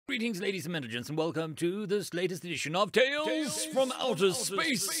Greetings, ladies and gentlemen, and welcome to this latest edition of Tales from Outer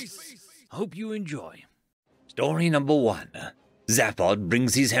Space. I hope you enjoy. Story number 1. Zaphod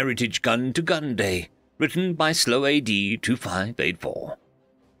brings his heritage gun to Gun Day, written by Slow AD 2584.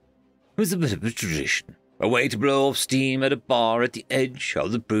 It was a bit of a tradition, a way to blow off steam at a bar at the edge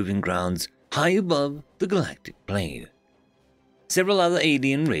of the proving grounds, high above the galactic plane. Several other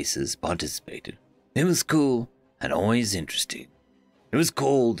alien races participated. It was cool and always interesting. It was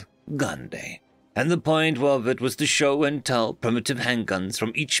called Gun Day, and the point of it was to show and tell primitive handguns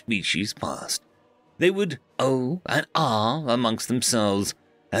from each species past. They would oh and ah amongst themselves,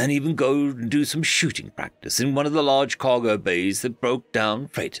 and even go and do some shooting practice in one of the large cargo bays that broke down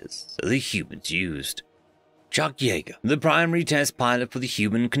freighters that the humans used. Chuck Yeager, the primary test pilot for the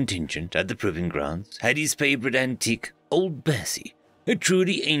human contingent at the proving grounds, had his favorite antique, Old Bessie, a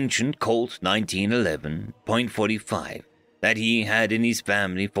truly ancient Colt 1911.45 that he had in his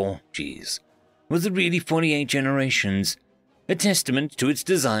family for, was it really 48 generations? A testament to its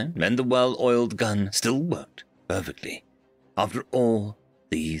design, and the well-oiled gun still worked perfectly after all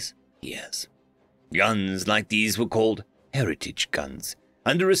these years. Guns like these were called heritage guns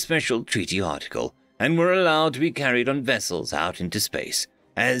under a special treaty article, and were allowed to be carried on vessels out into space,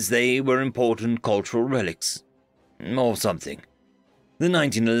 as they were important cultural relics, or something. The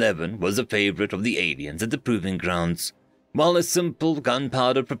 1911 was a favorite of the aliens at the proving grounds. While a simple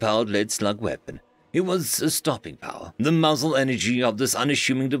gunpowder-propelled lead slug weapon, it was a stopping power, the muzzle energy of this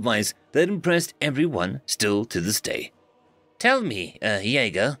unassuming device that impressed everyone still to this day. "Tell me,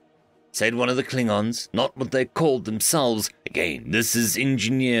 Yeager," said one of the Klingons, not what they called themselves. Again, this is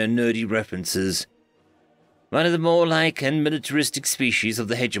engineer nerdy references. One of the more like and militaristic species of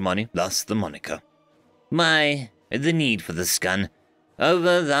the hegemony, thus the moniker. The need for this gun,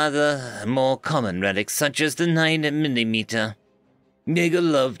 over the other more common relics such as the 9mm. Yeager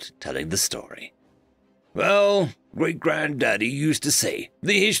loved telling the story. Well, great-granddaddy used to say,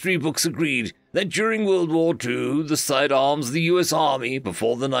 the history books agreed, that during World War II, the sidearms of the U.S. Army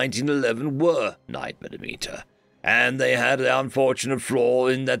before the 1911 were 9mm, and they had the unfortunate flaw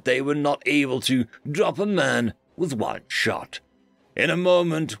in that they were not able to drop a man with one shot. In a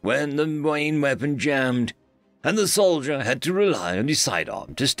moment when the main weapon jammed, and the soldier had to rely on his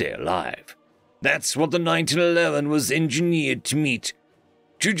sidearm to stay alive. That's what the 1911 was engineered to meet.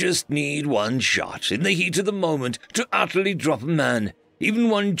 To just need one shot in the heat of the moment to utterly drop a man,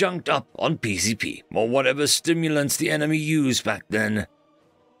 even one junked up on PCP or whatever stimulants the enemy used back then.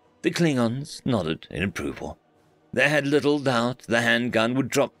 The Klingons nodded in approval. They had little doubt the handgun would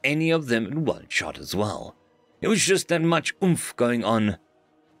drop any of them in one shot as well. It was just that much oomph going on.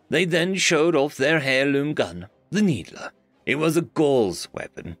 They then showed off their heirloom gun, the Needler. It was a Gaul's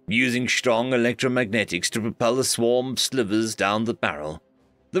weapon, using strong electromagnetics to propel a swarm of slivers down the barrel.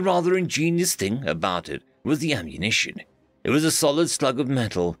 The rather ingenious thing about it was the ammunition. It was a solid slug of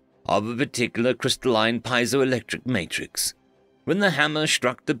metal, of a particular crystalline piezoelectric matrix. When the hammer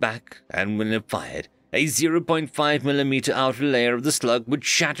struck the back, and when it fired, a 0.5mm outer layer of the slug would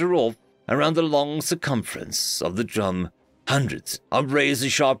shatter off around the long circumference of the drum. Hundreds of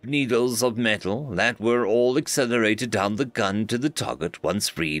razor-sharp needles of metal that were all accelerated down the gun to the target once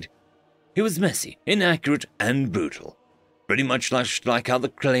freed. It was messy, inaccurate, and brutal. Pretty much like how the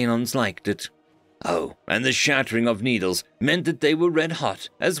Klingons liked it. Oh, and the shattering of needles meant that they were red-hot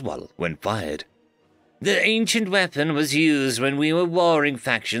as well when fired. The ancient weapon was used when we were warring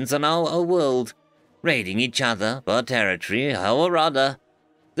factions on our world, raiding each other for territory or other.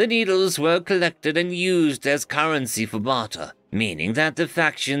 The needles were collected and used as currency for barter, meaning that the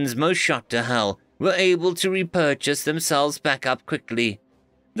factions most shot to hell were able to repurchase themselves back up quickly.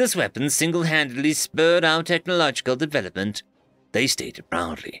 This weapon single-handedly spurred our technological development, they stated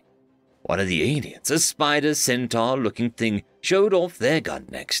proudly. One of the aliens, a spider centaur-looking thing, showed off their gun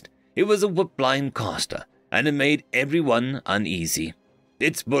next. It was a whip-line caster, and it made everyone uneasy.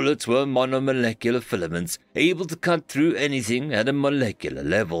 Its bullets were monomolecular filaments, able to cut through anything at a molecular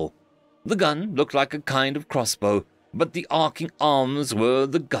level. The gun looked like a kind of crossbow, but the arcing arms were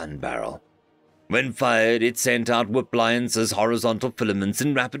the gun barrel. When fired, it sent out whip lines as horizontal filaments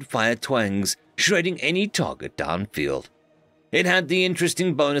in rapid-fire twangs, shredding any target downfield. It had the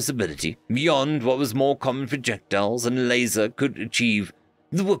interesting bonus ability, beyond what was more common projectiles and laser could achieve,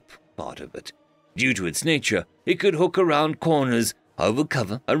 the whip part of it. Due to its nature, it could hook around corners, over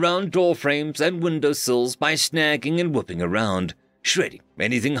cover, around door frames and window sills by snagging and whipping around, shredding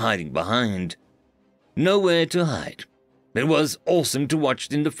anything hiding behind. Nowhere to hide. It was awesome to watch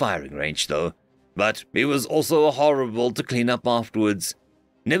in the firing range, though, but it was also horrible to clean up afterwards.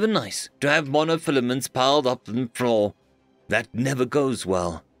 Never nice to have monofilaments piled up on the floor. That never goes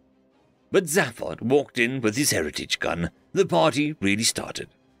well. But Zaphod walked in with his heritage gun. The party really started.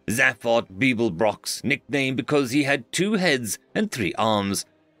 Zaphod Beeblebrox, nicknamed because he had 2 heads and 3 arms,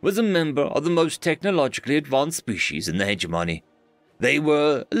 was a member of the most technologically advanced species in the hegemony. They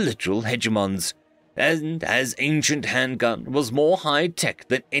were literal hegemons, and as ancient handgun was more high-tech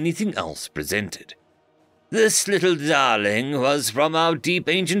than anything else presented. This little darling was from our deep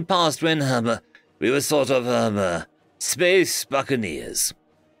ancient past when, we were sort of, space buccaneers.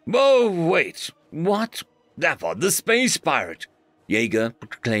 Whoa, wait, what? Zaphod, the space pirate, Jaeger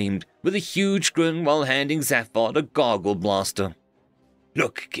proclaimed with a huge grin while handing Zaphod a gargle blaster.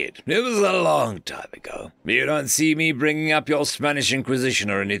 Look, kid, it was a long time ago. You don't see me bringing up your Spanish Inquisition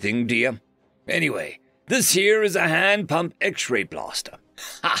or anything, do you? Anyway, this here is a hand-pump X-ray blaster.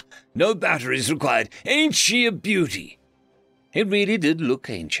 Ha! No batteries required. Ain't she a beauty? It really did look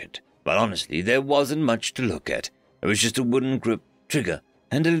ancient, but honestly, there wasn't much to look at. It was just a wooden grip, trigger,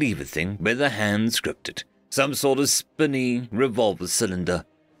 and a lever thing where the hands gripped it. Some sort of spinny revolver cylinder,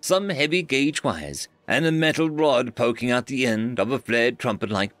 some heavy gauge wires, and a metal rod poking out the end of a flared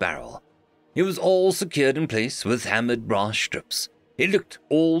trumpet-like barrel. It was all secured in place with hammered brass strips. It looked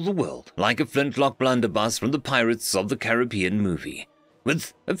all the world like a flintlock blunderbuss from the Pirates of the Caribbean movie,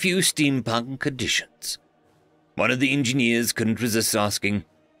 with a few steampunk additions. One of the engineers couldn't resist asking,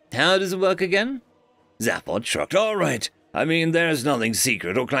 "How does it work again?" Zaphod shrugged. "All right. I mean, there's nothing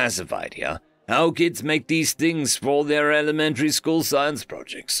secret or classified here. Our kids make these things for their elementary school science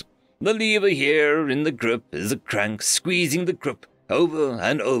projects. The lever here in the grip is a crank. Squeezing the grip over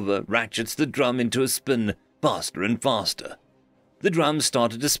and over ratchets the drum into a spin, faster and faster. The drum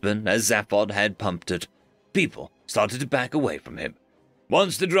started to spin as Zaphod had pumped it. People started to back away from him.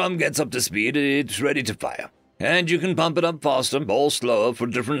 Once the drum gets up to speed, it's ready to fire, and you can pump it up faster or slower for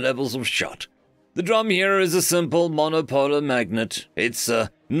different levels of shot. The drum here is a simple monopolar magnet. It's a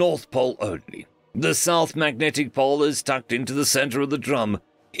north pole only. The south magnetic pole is tucked into the center of the drum.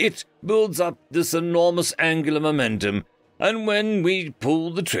 It builds up this enormous angular momentum, and when we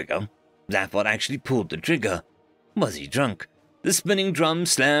pull the trigger— Zaphod actually pulled the trigger. Was he drunk? The spinning drum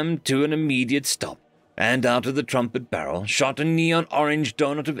slammed to an immediate stop, and out of the trumpet barrel shot a neon-orange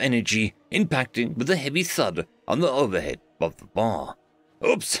donut of energy, impacting with a heavy thud on the overhead of the bar.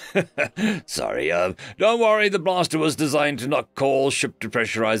 Oops, sorry, don't worry, the blaster was designed to not cause ship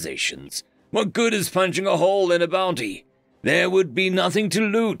depressurizations. What good is punching a hole in a bounty? There would be nothing to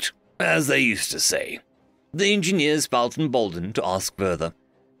loot, as they used to say. The engineers felt emboldened to ask further.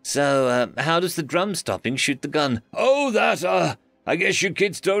 So, how does the drum stopping shoot the gun? Oh, that, I guess you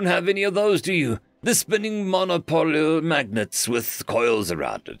kids don't have any of those, do you? The spinning monopolar magnets with coils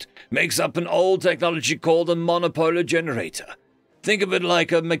around it makes up an old technology called a monopolar generator. Think of it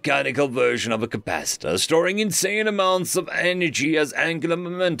like a mechanical version of a capacitor, storing insane amounts of energy as angular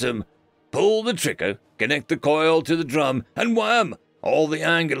momentum. Pull the trigger, connect the coil to the drum, and wham! All the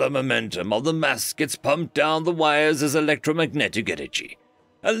angular momentum of the mass gets pumped down the wires as electromagnetic energy.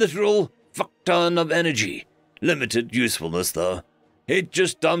 A literal fuck-ton of energy. Limited usefulness, though. It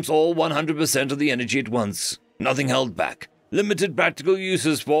just dumps all 100% of the energy at once. Nothing held back. Limited practical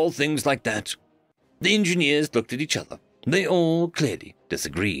uses for all things like that. The engineers looked at each other. They all clearly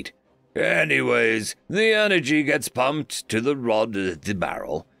disagreed. Anyways, the energy gets pumped to the rod at the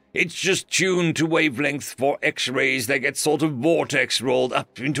barrel. It's just tuned to wavelength for X-rays that get sort of vortex rolled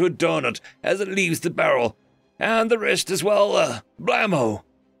up into a donut as it leaves the barrel. And the rest as well, blammo.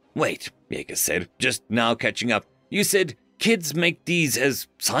 Wait, Jaeger said, just now catching up. You said kids make these as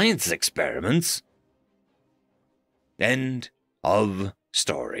science experiments? End of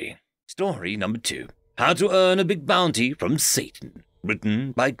story. Story number 2. How to Earn a Big Bounty from Satan.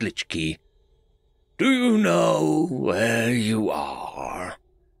 Written by Glitchkey. Do you know where you are?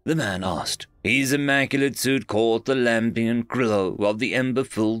 The man asked. His immaculate suit caught the lambent glow of the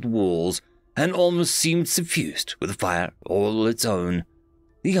ember-filled walls and almost seemed suffused with fire all its own.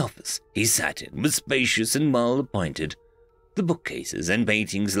 The office he sat in was spacious and well-appointed, the bookcases and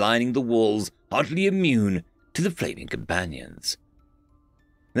paintings lining the walls hardly immune to the flaming companions.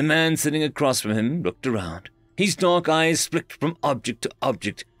 The man sitting across from him looked around. His dark eyes flicked from object to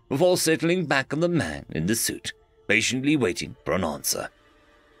object before settling back on the man in the suit, patiently waiting for an answer.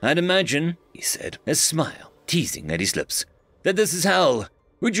 I'd imagine, he said, a smile teasing at his lips, that this is hell.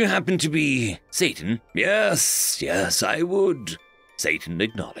 Would you happen to be Satan? Yes, I would, Satan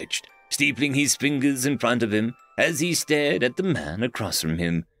acknowledged, steepling his fingers in front of him as he stared at the man across from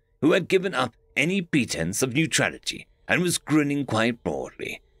him, who had given up any pretense of neutrality and was grinning quite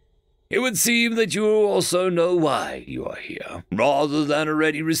broadly. It would seem that you also know why you are here, rather than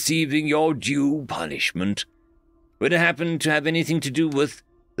already receiving your due punishment. Would it happen to have anything to do with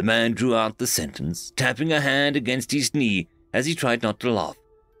The man drew out the sentence, tapping a hand against his knee as he tried not to laugh.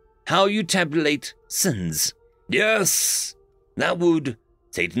 How you tabulate sins. Yes, that would.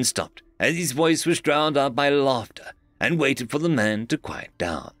 Satan stopped as his voice was drowned out by laughter and waited for the man to quiet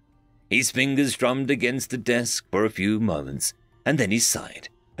down. His fingers drummed against the desk for a few moments, and then he sighed.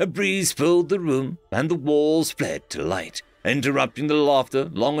 A breeze filled the room, and the walls fled to light, interrupting the laughter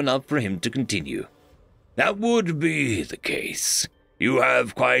long enough for him to continue. That would be the case. You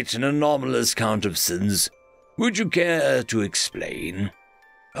have quite an anomalous count of sins. Would you care to explain?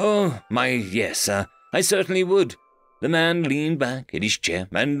 Oh, yes, I certainly would. The man leaned back in his chair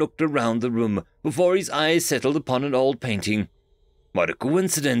and looked around the room before his eyes settled upon an old painting. What a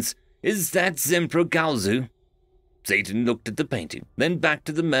coincidence! Is that Zempro Galzu? Satan looked at the painting, then back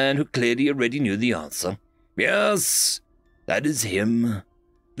to the man who clearly already knew the answer. Yes, that is him.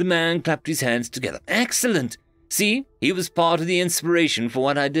 The man clapped his hands together. Excellent! See, he was part of the inspiration for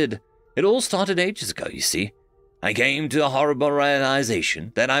what I did. It all started ages ago, you see. I came to a horrible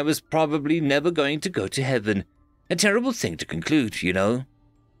realization that I was probably never going to go to heaven. A terrible thing to conclude, you know.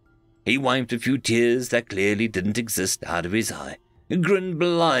 He wiped a few tears that clearly didn't exist out of his eye, a grin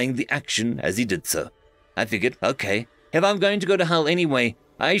belying the action as he did so. I figured, okay, if I'm going to go to hell anyway,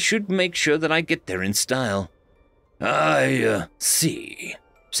 I should make sure that I get there in style. I see,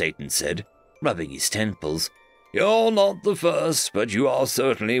 Satan said, rubbing his temples. You're not the first, but you are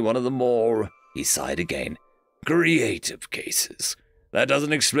certainly one of the more, he sighed again, creative cases. That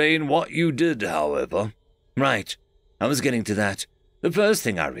doesn't explain what you did, however. Right, I was getting to that. The first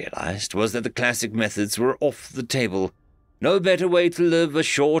thing I realized was that the classic methods were off the table. No better way to live a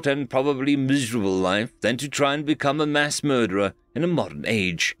short and probably miserable life than to try and become a mass murderer in a modern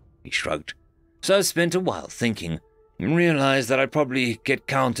age, he shrugged. So I spent a while thinking, and realized that I'd probably get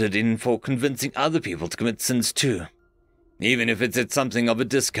counted in for convincing other people to commit sins too. Even if it's at something of a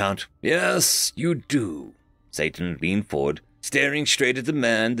discount. Yes, you do. Satan leaned forward, staring straight at the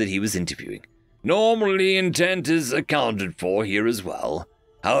man that he was interviewing. Normally intent is accounted for here as well.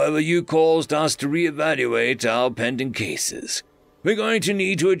 However, you caused us to reevaluate our pending cases. We're going to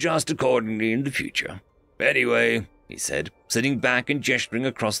need to adjust accordingly in the future. Anyway, he said, sitting back and gesturing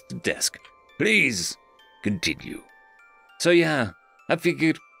across the desk. Please, continue. So yeah, I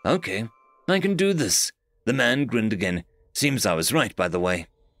figured, okay, I can do this. The man grinned again. Seems I was right, by the way.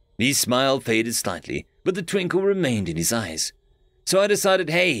 His smile faded slightly, but the twinkle remained in his eyes. So I decided,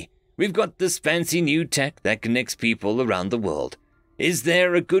 hey, we've got this fancy new tech that connects people around the world. Is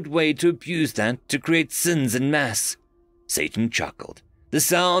there a good way to abuse that to create sins en masse? Satan chuckled, the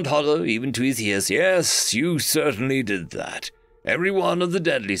sound hollow even to his ears. Yes, you certainly did that. Every one of the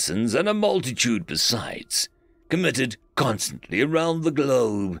deadly sins and a multitude besides. Committed constantly around the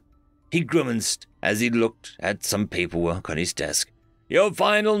globe. He grimaced as he looked at some paperwork on his desk. Your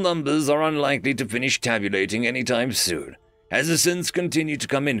final numbers are unlikely to finish tabulating anytime soon. As the sins continue to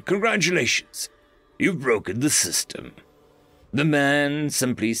come in, congratulations. You've broken the system. The man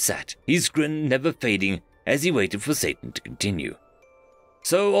simply sat, his grin never fading, as he waited for Satan to continue.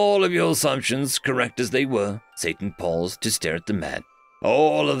 So all of your assumptions, correct as they were, Satan paused to stare at the man.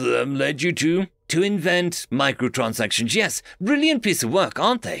 All of them led you to invent microtransactions. Yes, brilliant piece of work,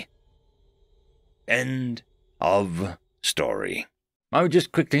 aren't they? End of story. I would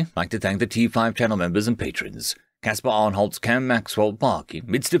just quickly like to thank the T5 channel members and patrons. Caspar Arnholtz, Cam Maxwell, Parky,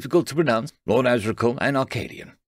 It's Difficult to Pronounce, Lord Azrakul, and Arcadian.